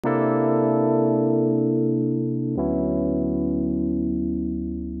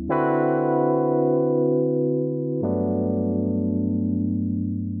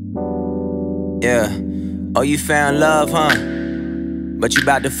Yeah. Oh, you found love, huh? But you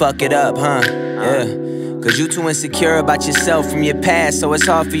about to fuck it up, huh? Yeah. Cause you too insecure about yourself from your past, so it's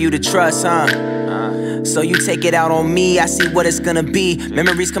hard for you to trust, huh? So you take it out on me, I see what it's gonna be.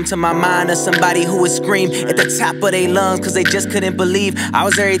 Memories come to my mind of somebody who would scream at the top of their lungs cause they just couldn't believe I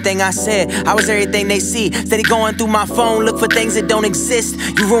was everything I said, I was everything they see. Steady going through my phone, look for things that don't exist.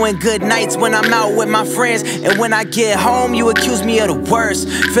 You ruin good nights when I'm out with my friends, and when I get home, you accuse me of the worst.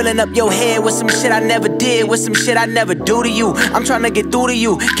 Filling up your head with some shit I never did, with some shit I never do to you. I'm trying to get through to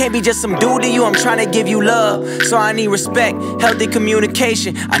you, can't be just some dude to you. I'm trying to give you love, so I need respect, healthy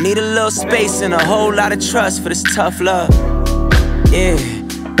communication. I need a little space and a whole lot of trust for this tough love. Yeah,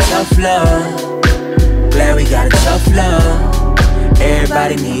 tough love. Glad we got a tough love.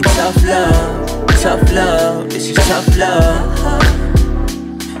 Everybody need tough love. Tough love, this is tough love.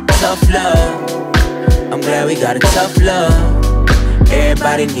 Tough love. I'm glad we got a tough love.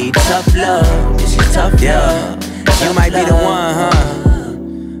 Everybody need tough love. This is tough love. You might be the one, huh?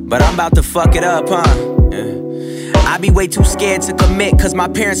 But I'm about to fuck it up, huh? Yeah. I be way too scared to commit cause my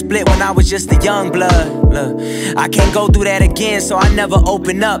parents split when I was just a young blood. Look, I can't go through that again, so I never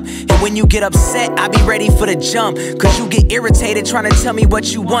open up. And when you get upset, I be ready for the jump, cause you get irritated trying to tell me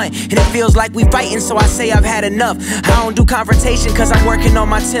what you want, and it feels like we fighting, so I say I've had enough. I don't do confrontation cause I'm working on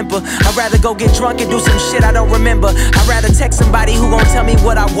my temper. I'd rather go get drunk and do some shit I don't remember. I'd rather text somebody who gon' tell me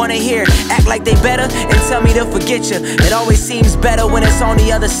what I wanna hear, act like they better, and tell me to forget you. It always seems better when it's on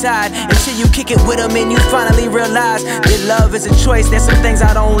the other side, until you kick it with them and you finally realize that love is a choice. There's some things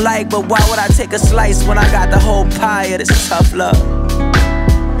I don't like, but why would I take a slice when I got the whole pie of this tough love?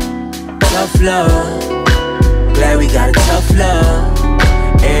 Tough love. Glad we got a tough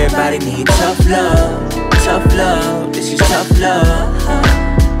love. Everybody need tough love. Tough love, this is tough love.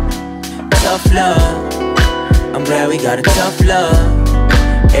 Tough love. I'm glad we got a tough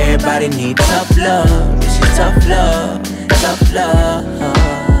love. Everybody need tough love. This is tough love. Tough love.